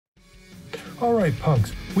All right,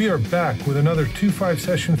 punks, we are back with another 2-5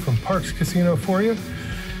 session from Parx Casino for you.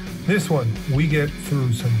 This one, we get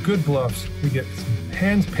through some good bluffs, we get some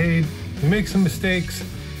hands paid, we make some mistakes,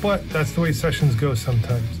 but that's the way sessions go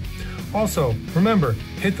sometimes. Also, remember,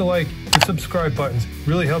 hit the like and subscribe buttons.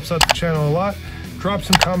 Really helps out the channel a lot. Drop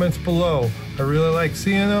some comments below. I really like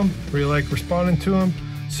seeing them, really like responding to them.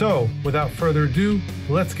 So, without further ado,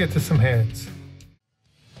 let's get to some hands.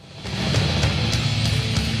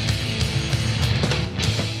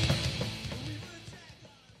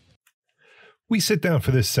 We sit down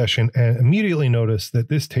for this session and immediately notice that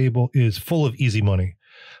this table is full of easy money.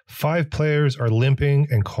 5 players are limping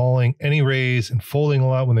and calling any raise and folding a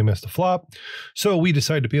lot when they miss the flop. So we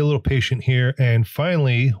decide to be a little patient here and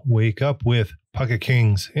finally wake up with pocket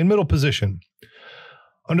kings in middle position.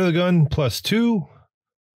 Under the gun +2,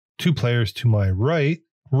 2 players to my right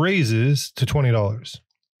raises to $20.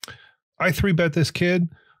 I 3-bet this kid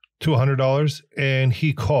to $100 and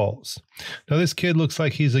he calls. Now this kid looks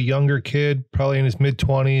like he's a younger kid, probably in his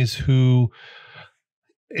mid-20s, who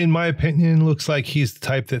in my opinion looks like he's the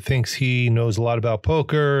type that thinks he knows a lot about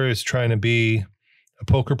poker, is trying to be a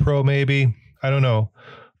poker pro maybe. I don't know.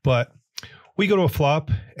 But we go to a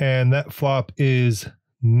flop and that flop is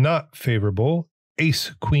not favorable.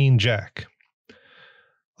 Ace, queen, jack.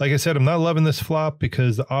 Like I said, I'm not loving this flop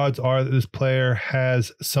because the odds are that this player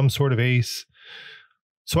has some sort of ace.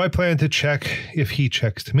 So I plan to check if he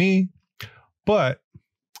checks to me, but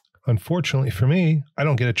unfortunately for me, I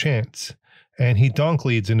don't get a chance. And he donk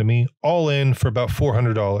leads into me all in for about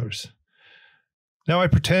 $400. Now I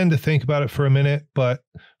pretend to think about it for a minute, but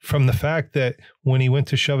from the fact that when he went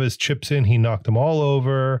to shove his chips in, he knocked them all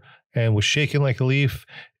over and was shaking like a leaf,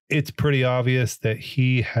 it's pretty obvious that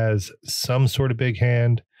he has some sort of big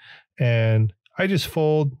hand. And I just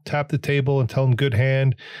fold, tap the table and tell him good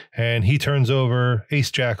hand, and he turns over ace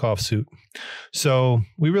jack offsuit. So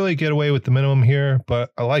we really get away with the minimum here,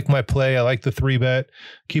 but I like my play. I like the 3-bet,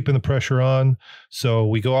 keeping the pressure on. So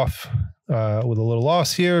we go off with a little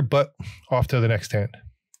loss here, but off to the next hand.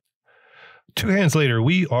 2 hands later,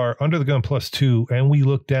 we are under the gun +2, and we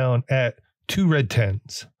look down at 2 red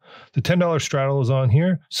 10s. The $10 straddle is on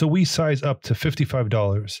here, so we size up to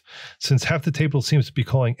 $55. Since half the table seems to be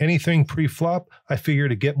calling anything pre-flop, I figure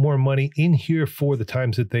to get more money in here for the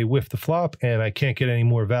times that they whiff the flop and I can't get any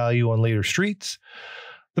more value on later streets.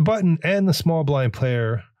 The button and the small blind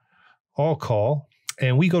player all call,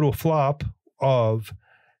 and we go to a flop of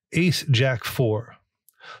ace jack 4.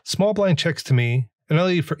 Small blind checks to me, and I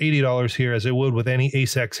lead for $80 here as I would with any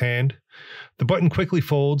ace X hand. The button quickly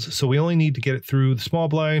folds, so we only need to get it through the small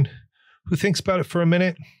blind, who thinks about it for a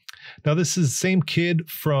minute. Now this is the same kid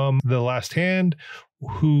from the last hand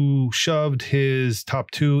who shoved his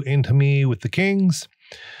top 2 into me with the kings.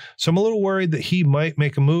 So I'm a little worried that he might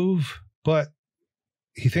make a move, but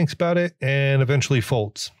he thinks about it and eventually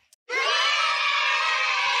folds.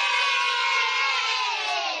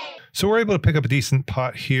 So we're able to pick up a decent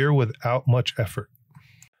pot here without much effort.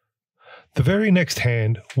 The very next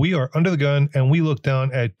hand, we are under the gun and we look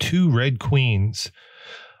down at 2 red queens.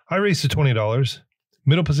 I raise to $20.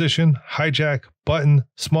 Middle position, hijack, button,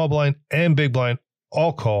 small blind, and big blind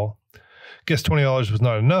all call. Guess $20 was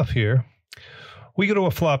not enough here. We go to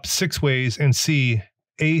a flop 6 ways and see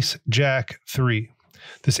ace jack 3.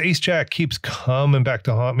 This ace jack keeps coming back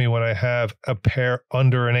to haunt me when I have a pair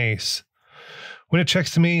under an ace. When it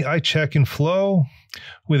checks to me, I check and flow.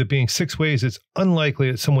 With it being 6 ways, it's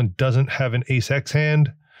unlikely that someone doesn't have an ace X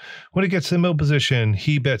hand. When it gets to the middle position,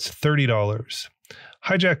 he bets $30.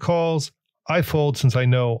 Hijack calls. I fold since I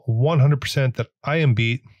know 100% that I am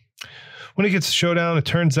beat. When it gets to showdown, it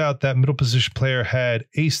turns out that middle position player had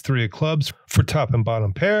ace 3 of clubs for top and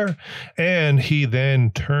bottom pair, and he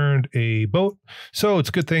then turned a boat. So it's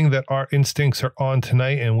a good thing that our instincts are on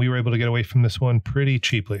tonight, and we were able to get away from this one pretty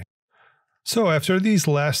cheaply. So after these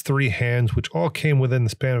last 3 hands, which all came within the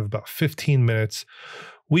span of about 15 minutes,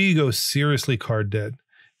 we go seriously card dead.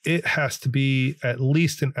 It has to be at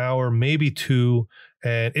least an hour, maybe 2,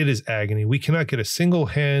 and it is agony. We cannot get a single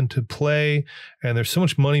hand to play, and there's so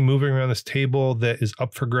much money moving around this table that is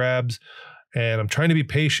up for grabs. And I'm trying to be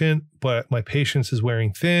patient, but my patience is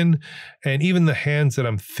wearing thin. And even the hands that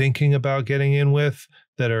I'm thinking about getting in with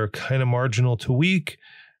that are kind of marginal to weak,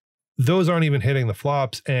 those aren't even hitting the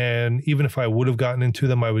flops. And even if I would have gotten into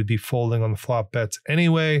them, I would be folding on the flop bets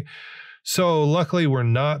anyway. So luckily we're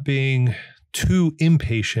not being too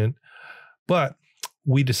impatient, but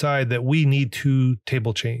we decide that we need to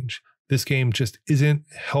table change. This game just isn't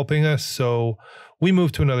helping us. So we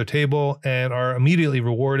move to another table and are immediately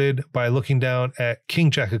rewarded by looking down at king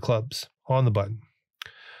jack of clubs on the button.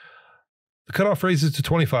 The cutoff raises to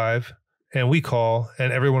 25. and we call,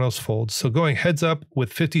 and everyone else folds. So going heads up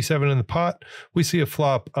with 57 in the pot, we see a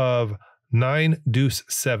flop of 9 deuce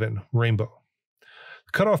 7 rainbow.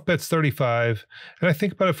 Cutoff bet's 35, and I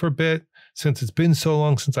think about it for a bit since it's been so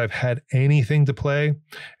long since I've had anything to play.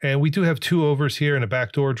 And we do have 2 overs here and a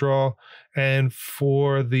backdoor draw. And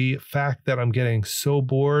for the fact that I'm getting so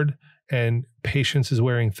bored and patience is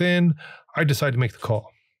wearing thin, I decide to make the call.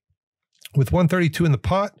 With 132 in the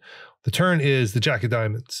pot, the turn is the jack of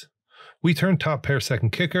diamonds. We turn top pair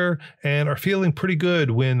second kicker and are feeling pretty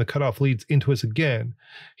good when the cutoff leads into us again.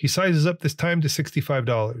 He sizes up this time to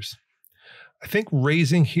 $65. I think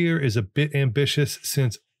raising here is a bit ambitious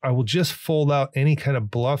since I will just fold out any kind of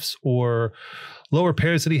bluffs or lower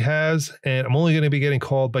pairs that he has, and I'm only going to be getting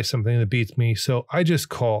called by something that beats me, so I just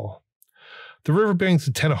call. The river bangs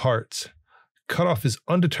the 10 of hearts. Cutoff is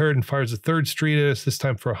undeterred and fires a third street at us, this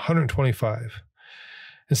time for 125.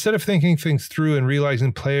 Instead of thinking things through and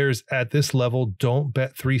realizing players at this level don't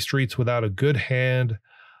bet 3 streets without a good hand,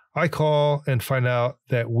 I call and find out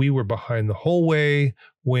that we were behind the whole way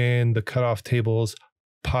when the cutoff tables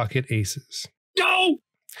pocket aces. No!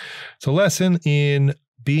 It's a lesson in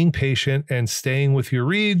being patient and staying with your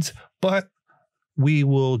reads, but we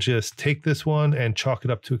will just take this one and chalk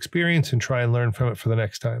it up to experience and try and learn from it for the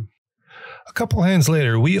next time. A couple hands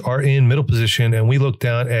later, we are in middle position and we look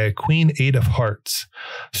down at Queen 8 of hearts.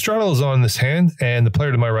 Straddle is on this hand and the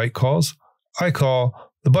player to my right calls. I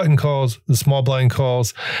call, the button calls, the small blind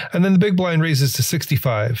calls, and then the big blind raises to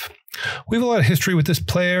 65. We have a lot of history with this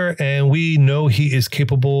player and we know he is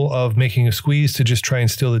capable of making a squeeze to just try and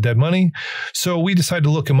steal the dead money. So we decide to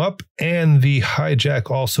look him up, and the hijack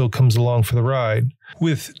also comes along for the ride.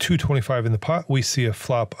 With 225 in the pot, we see a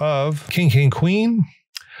flop of king, king, queen.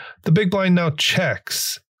 The big blind now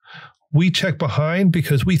checks. We check behind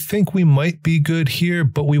because we think we might be good here,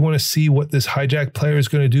 but we want to see what this hijack player is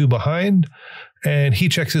going to do behind, and he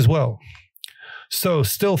checks as well. So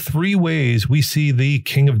still 3 ways we see the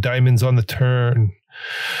king of diamonds on the turn.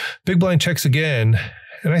 Big blind checks again,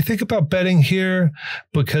 and I think about betting here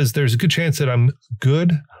because there's a good chance that I'm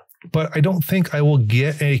good, but I don't think I will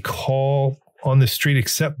get a call on the street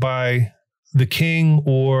except by the king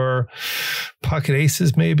or pocket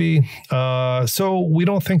aces maybe. So we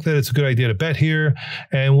don't think that it's a good idea to bet here,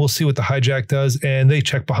 and we'll see what the hijack does, and they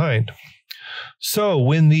check behind. So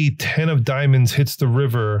when the 10 of diamonds hits the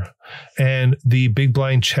river and the big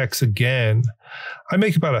blind checks again, I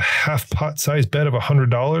make about a half pot size bet of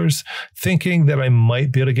 $100, thinking that I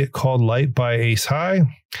might be able to get called light by ace high.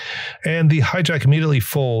 And the hijack immediately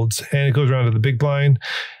folds and it goes around to the big blind.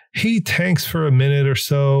 He tanks for a minute or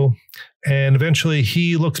so, and eventually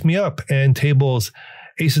he looks me up and tables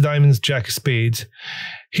ace of diamonds, jack of spades.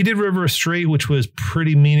 He did river a straight, which was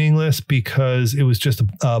pretty meaningless because it was just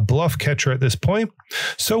a bluff catcher at this point.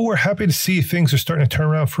 So we're happy to see things are starting to turn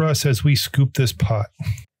around for us as we scoop this pot.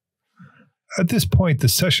 At this point, the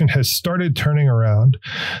session has started turning around.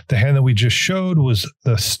 The hand that we just showed was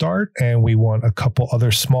the start, and we won a couple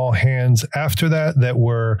other small hands after that that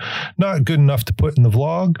were not good enough to put in the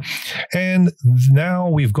vlog. And now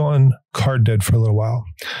we've gone card dead for a little while.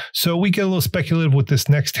 So we get a little speculative with this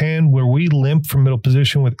next hand where we limp from middle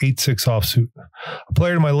position with 8-6 offsuit. A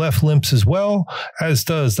player to my left limps as well, as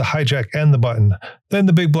does the hijack and the button. Then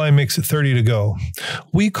the big blind makes it 30 to go.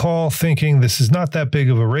 We call thinking this is not that big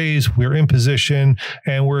of a raise. We're in position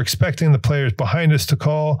and we're expecting the players behind us to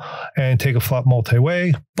call and take a flop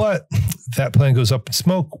multi-way, but that plan goes up in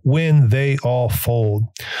smoke when they all fold.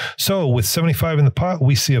 So with 75 in the pot,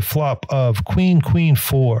 we see a flop of queen, queen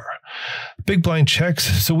 4. Big blind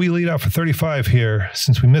checks, so we lead out for 35 here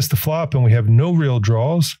since we missed the flop and we have no real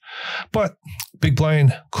draws, but big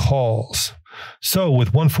blind calls. So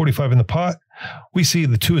with 145 in the pot, we see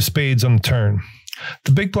the 2 of spades on the turn.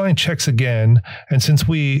 The big blind checks again, and since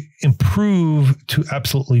we improve to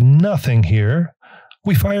absolutely nothing here,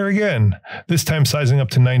 we fire again, this time sizing up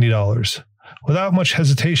to $90. Without much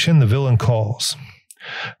hesitation, the villain calls.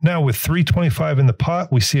 Now with 325 in the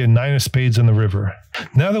pot, we see a 9 of spades on the river.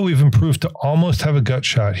 Now that we've improved to almost have a gut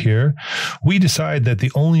shot here, we decide that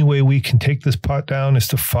the only way we can take this pot down is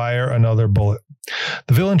to fire another bullet.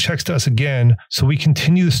 The villain checks to us again, so we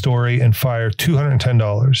continue the story and fire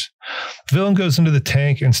 $210. The villain goes into the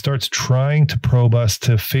tank and starts trying to probe us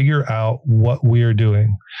to figure out what we're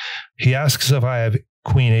doing. He asks if I have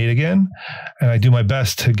Queen 8 again, and I do my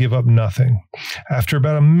best to give up nothing. After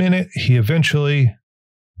about a minute, he eventually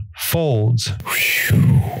folds.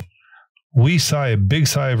 We sigh a big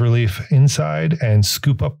sigh of relief inside and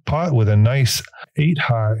scoop up pot with a nice 8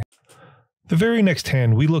 high. The very next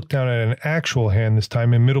hand, we look down at an actual hand, this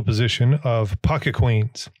time in middle position, of pocket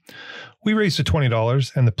queens. We raise to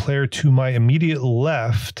 $20, and the player to my immediate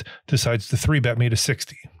left decides to 3-bet me to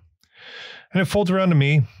 60. And it folds around to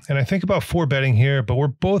me, and I think about 4-betting here, but we're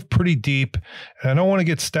both pretty deep, and I don't want to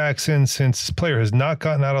get stacks in since this player has not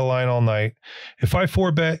gotten out of line all night. If I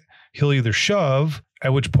 4-bet, he'll either shove,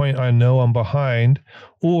 at which point I know I'm behind,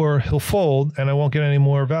 or he'll fold, and I won't get any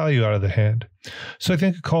more value out of the hand. So I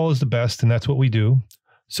think a call is the best, and that's what we do.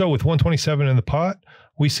 So with 127 in the pot,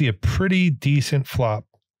 we see a pretty decent flop.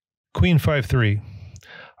 Queen 5-3.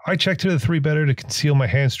 I check to the 3-better to conceal my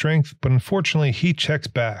hand strength, but unfortunately he checks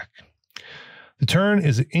back. The turn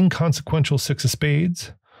is an inconsequential 6 of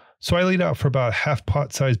spades, so I lead out for about a half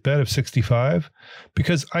pot size bet of 65.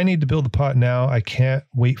 Because I need to build the pot now, I can't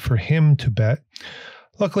wait for him to bet.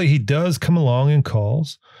 Luckily, he does come along and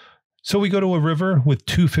calls. So we go to a river with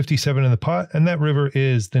 257 in the pot, and that river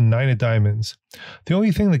is the 9 of diamonds. The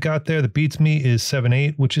only thing that got there that beats me is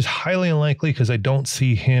 7-8, which is highly unlikely because I don't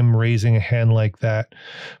see him raising a hand like that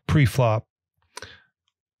pre-flop.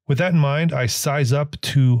 With that in mind, I size up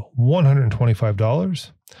to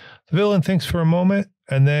 $125. The villain thinks for a moment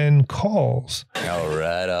and then calls. All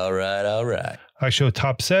right. I show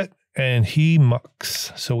top set and he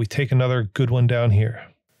mucks. So we take another good one down here.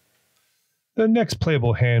 The next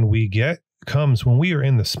playable hand we get comes when we are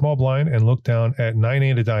in the small blind and look down at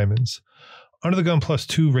 9-8 of diamonds. Under the gun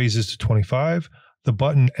 +2 raises to 25. The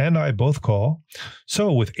button and I both call.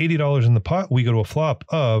 So with $80 in the pot, we go to a flop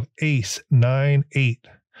of ace 9-8.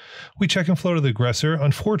 We check and flow to the aggressor.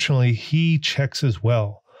 Unfortunately, he checks as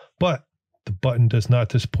well, but the button does not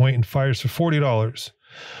disappoint and fires for $40.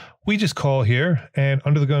 We just call here, and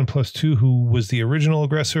under the gun +2, who was the original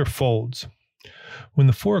aggressor, folds. When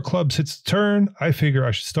the 4 of clubs hits the turn, I figure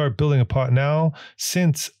I should start building a pot now,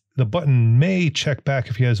 since the button may check back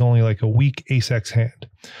if he has only like a weak ace-x hand.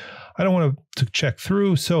 I don't want to check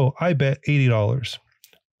through, so I bet $80.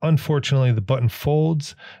 Unfortunately, the button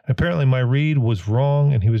folds. Apparently my read was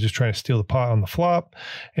wrong and he was just trying to steal the pot on the flop.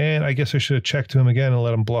 And I guess I should have checked to him again and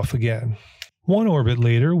let him bluff again. One orbit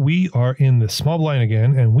later, we are in the small blind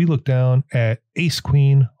again and we look down at ace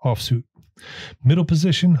queen offsuit. Middle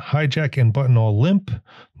position, hijack and button all limp.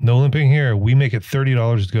 No limping here. We make it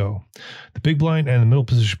 $30 to go. The big blind and the middle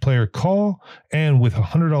position player call. And with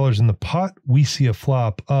 $100 in the pot, we see a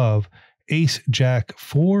flop of ace jack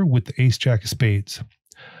 4 with the ace jack of spades.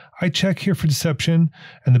 I check here for deception,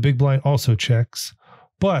 and the big blind also checks,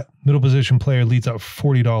 but middle position player leads out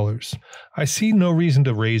 $40. I see no reason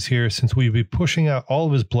to raise here since we'd be pushing out all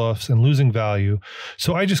of his bluffs and losing value,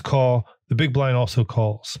 so I just call. The big blind also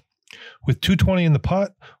calls. With 220 in the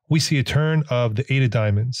pot, we see a turn of the 8 of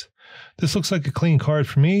diamonds. This looks like a clean card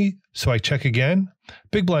for me, so I check again.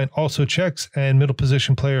 Big blind also checks, and middle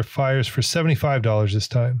position player fires for $75 this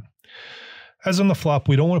time. As on the flop,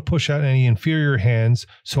 we don't want to push out any inferior hands,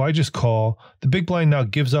 so I just call. The big blind now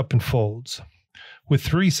gives up and folds. With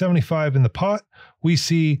 375 in the pot, we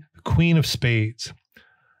see the queen of spades.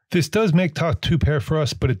 This does make top 2 pair for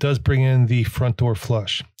us, but it does bring in the front door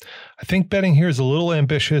flush. I think betting here is a little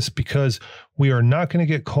ambitious because we are not going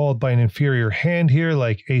to get called by an inferior hand here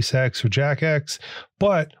like ace X or jack X,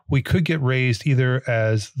 but we could get raised either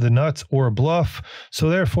as the nuts or a bluff. So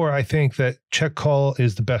therefore, I think that check call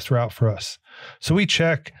is the best route for us. So we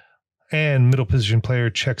check, and middle position player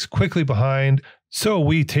checks quickly behind. So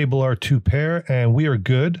we table our 2 pair, and we are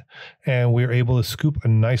good, and we are able to scoop a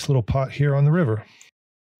nice little pot here on the river.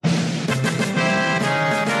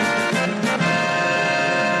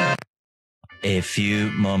 A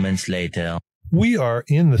few moments later. We are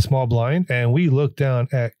in the small blind, and we look down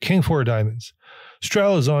at king 4 of diamonds.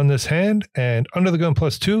 Straddle is on this hand, and under the gun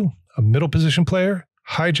 +2, a middle position player,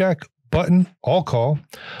 hijack, button, all call.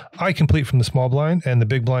 I complete from the small blind, and the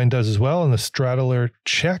big blind does as well, and the straddler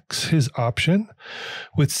checks his option.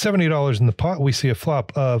 With $70 in the pot, we see a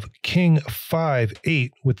flop of king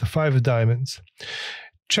 5-8 with the 5 of diamonds.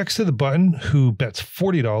 Checks to the button, who bets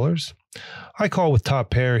 $40. I call with top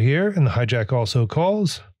pair here, and the hijack also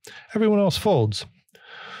calls. Everyone else folds.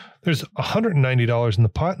 There's $190 in the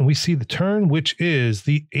pot, and we see the turn, which is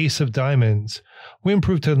the ace of diamonds. We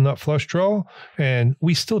improve to the nut flush draw, and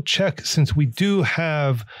we still check since we do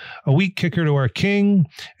have a weak kicker to our king,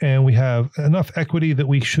 and we have enough equity that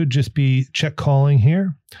we should just be check calling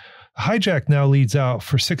here. Hijack now leads out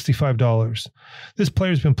for $65. This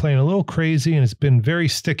player's been playing a little crazy, and it's been very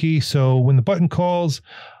sticky, so when the button calls,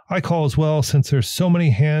 I call as well since there's so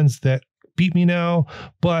many hands that beat me now,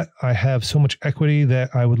 but I have so much equity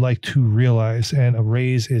that I would like to realize, and a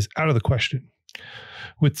raise is out of the question.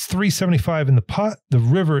 With $375 in the pot, the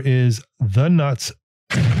river is the nuts.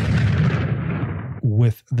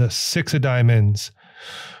 with the 6 of diamonds.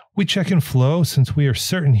 We check in flow since we are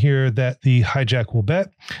certain here that the hijack will bet.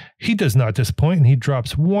 He does not disappoint and he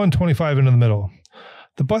drops 125 into the middle.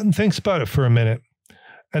 The button thinks about it for a minute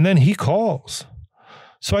and then he calls.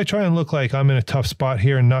 So I try and look like I'm in a tough spot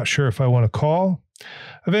here and not sure if I want to call.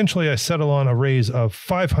 Eventually I settle on a raise of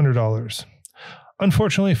 $500.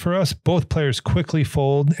 Unfortunately for us, both players quickly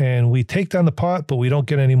fold and we take down the pot, but we don't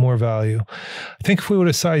get any more value. I think if we would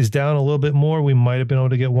have sized down a little bit more, we might have been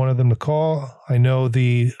able to get one of them to call. I know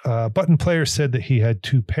the button player said that he had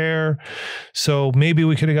 2 pair, so maybe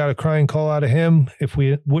we could have got a crying call out of him if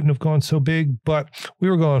we wouldn't have gone so big, but we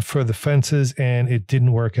were going for the fences and it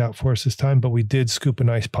didn't work out for us this time, but we did scoop a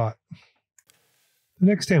nice pot. The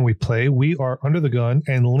next hand we play, we are under the gun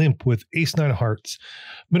and limp with ace-9 of hearts.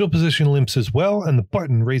 Middle position limps as well, and the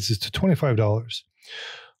button raises to $25.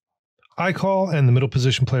 I call, and the middle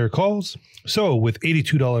position player calls. So with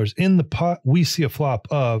 $82 in the pot, we see a flop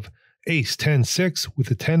of ace-10-6 with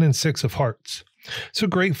a 10 and 6 of hearts. It's a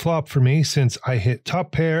great flop for me since I hit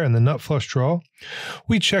top pair and the nut flush draw.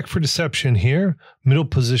 We check for deception here. Middle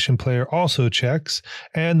position player also checks,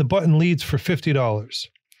 and the button leads for $50.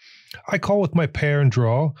 I call with my pair and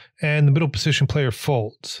draw, and the middle position player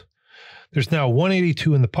folds. There's now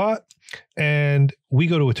 182 in the pot, and we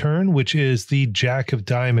go to a turn, which is the jack of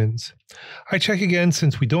diamonds. I check again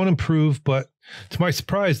since we don't improve, but to my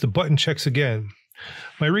surprise, the button checks again.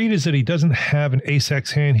 My read is that he doesn't have an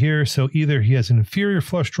ace-x hand here, so either he has an inferior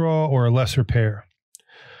flush draw or a lesser pair.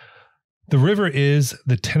 The river is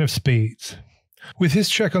the 10 of spades. With his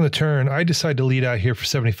check on the turn, I decide to lead out here for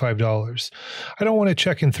 $75. I don't want to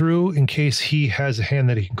check in through in case he has a hand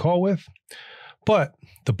that he can call with, but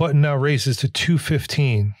the button now raises to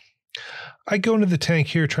 $215. I go into the tank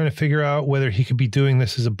here trying to figure out whether he could be doing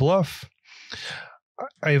this as a bluff.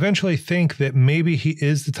 I eventually think that maybe he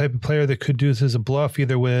is the type of player that could do this as a bluff,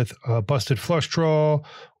 either with a busted flush draw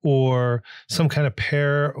or some kind of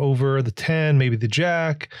pair over the 10, maybe the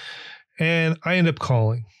jack, and I end up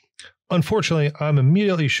calling. Unfortunately, I'm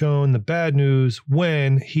immediately shown the bad news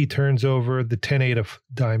when he turns over the 10-8 of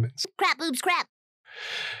diamonds. Crap, oops, crap.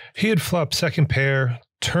 He had flopped second pair,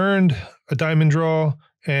 turned a diamond draw,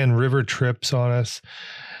 and river trips on us.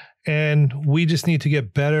 And we just need to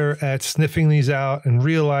get better at sniffing these out and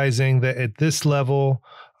realizing that at this level,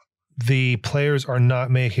 the players are not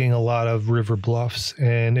making a lot of river bluffs.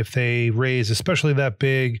 And if they raise, especially that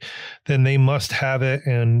big, then they must have it.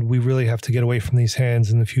 And we really have to get away from these hands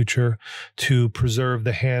in the future to preserve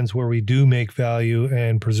the hands where we do make value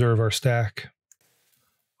and preserve our stack.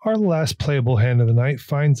 Our last playable hand of the night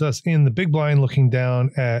finds us in the big blind looking down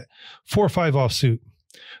at 4-5 offsuit.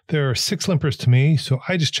 There are 6 limpers to me, so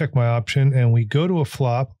I just check my option and we go to a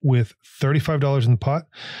flop with $35 in the pot.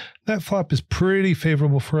 That flop is pretty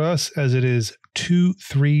favorable for us as it is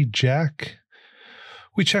 2-3 jack.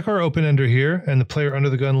 We check our open ender here and the player under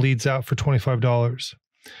the gun leads out for $25.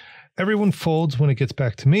 Everyone folds when it gets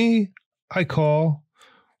back to me. I call.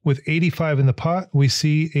 With 85 in the pot, we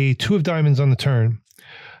see a 2 of diamonds on the turn.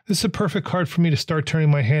 This is a perfect card for me to start turning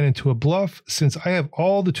my hand into a bluff since I have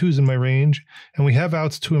all the 2s in my range and we have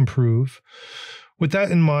outs to improve. With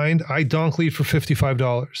that in mind, I donk lead for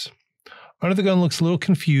 $55. Under the gun looks a little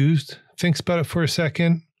confused, thinks about it for a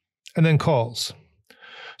second, and then calls.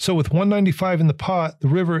 So with 195 in the pot, the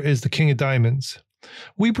river is the king of diamonds.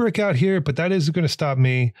 We brick out here, but that isn't going to stop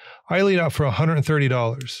me. I lead out for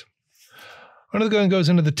 $130. Under the gun goes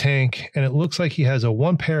into the tank, and it looks like he has a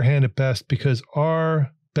 1 pair hand at best because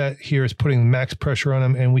our bet here is putting max pressure on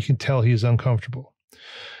him, and we can tell he is uncomfortable.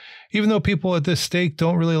 Even though people at this stake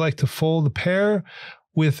don't really like to fold the pair,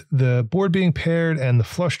 with the board being paired and the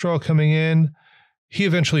flush draw coming in, he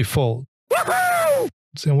eventually folds.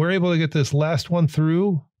 And we're able to get this last one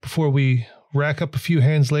through before we rack up a few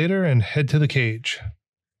hands later and head to the cage.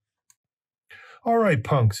 All right,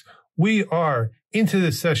 punks, we are into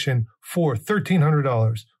this session for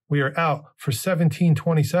 $1,300. We are out for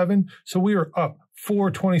 $1,727, so we are up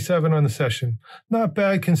 $427 on the session. Not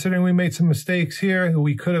bad considering we made some mistakes here.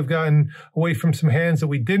 We could have gotten away from some hands that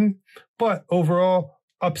we didn't, but overall,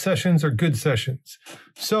 up sessions are good sessions.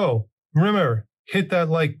 So remember, hit that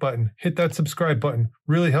like button, hit that subscribe button.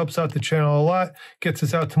 Really helps out the channel a lot, gets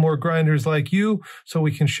us out to more grinders like you so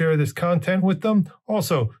we can share this content with them.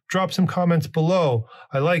 Also, drop some comments below.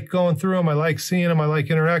 I like going through them. I like seeing them. I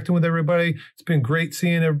like interacting with everybody. It's been great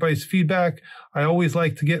seeing everybody's feedback. I always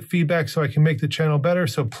like to get feedback so I can make the channel better.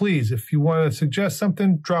 So please, if you want to suggest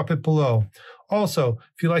something, drop it below. Also,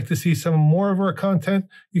 if you'd like to see some more of our content,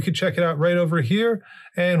 you can check it out right over here,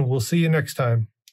 and we'll see you next time.